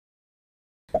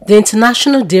The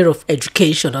International Day of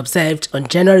Education, observed on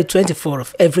January 24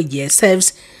 of every year,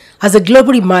 serves as a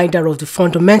global reminder of the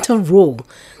fundamental role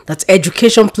that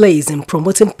education plays in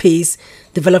promoting peace,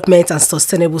 development and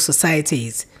sustainable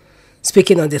societies.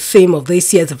 Speaking on the theme of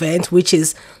this year's event, which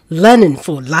is Learning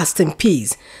for Lasting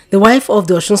Peace, the wife of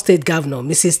the Osun State Governor,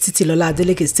 Mrs. Titilola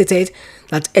Adeleke, stated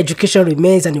that education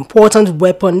remains an important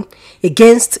weapon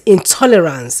against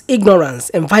intolerance, ignorance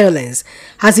and violence,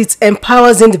 as it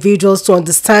empowers individuals to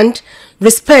understand,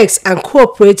 respect and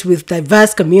cooperate with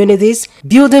diverse communities,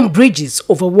 building bridges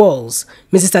over walls.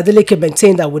 Mrs. Adeleke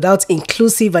maintained that without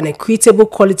inclusive and equitable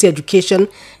quality education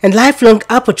and lifelong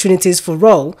opportunities for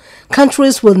all,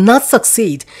 countries will not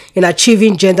succeed in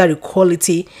achieving gender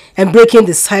equality and breaking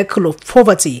the cycle of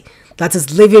poverty that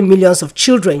is leaving millions of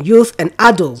children, youth and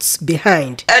adults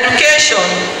behind. Education,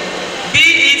 be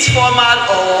it formal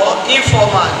or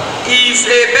informal, is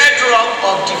a bedrock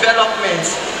of development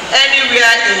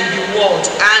anywhere in the world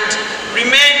and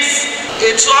remains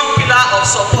a strong pillar of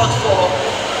support for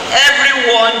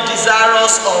everyone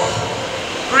desirous of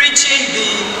reaching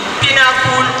the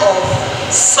pinnacle of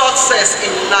success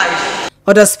in life.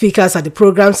 Other speakers at the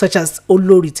program, such as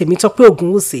Olori Temitope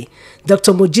Ogunwusi,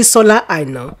 Dr. Mojisola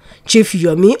Aina, Chief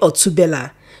Yomi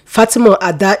Otubela, Fatima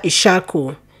Ada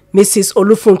Ishako, Mrs.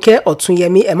 Olufunke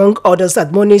Otunyemi, among others,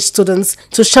 admonished students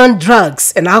to shun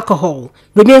drugs and alcohol,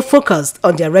 remain focused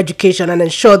on their education and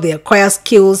ensure they acquire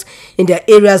skills in their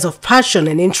areas of passion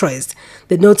and interest.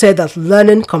 They noted that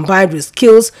learning combined with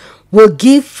skills will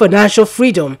give financial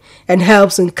freedom and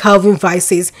helps in curbing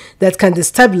vices that can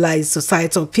destabilize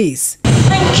societal peace.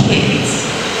 Think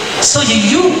it so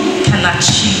you can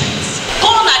achieve it.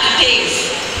 Gone are the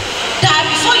days that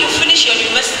before you finish your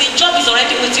university, job is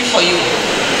already waiting for you.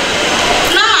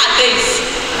 Nowadays,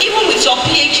 even with your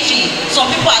PhD, some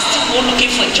people are still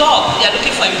looking for a job. They are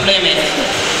looking for employment.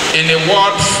 In a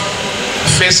world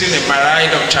facing a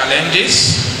myriad of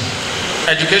challenges,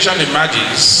 education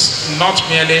emerges not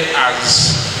merely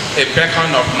as a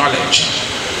beacon of knowledge,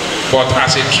 but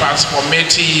as a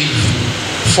transformative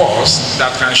force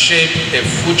that can shape a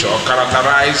future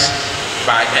characterized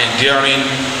by enduring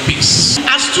peace.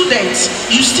 As students,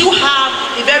 you still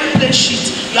have a very plain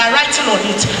sheet. You are writing on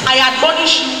it. I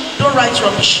admonish you, don't write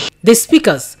rubbish. The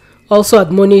speakers also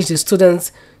admonished the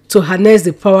students to harness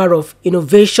the power of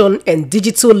innovation and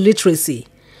digital literacy,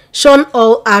 shun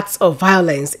all acts of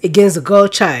violence against the girl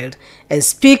child, and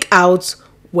speak out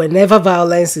whenever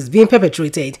violence is being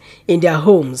perpetrated in their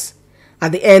homes.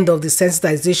 At the end of the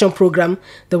sensitization program,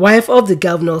 the wife of the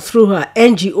governor, through her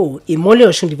NGO, Imole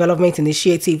Osun Development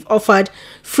Initiative, offered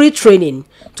free training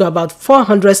to about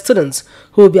 400 students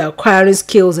who will be acquiring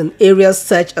skills in areas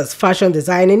such as fashion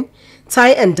designing, tie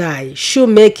and dye,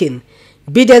 shoemaking,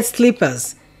 beaded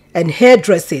slippers, and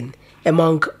hairdressing,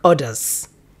 among others.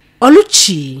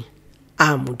 Oluchi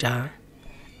Amuda,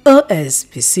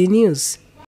 OSBC News.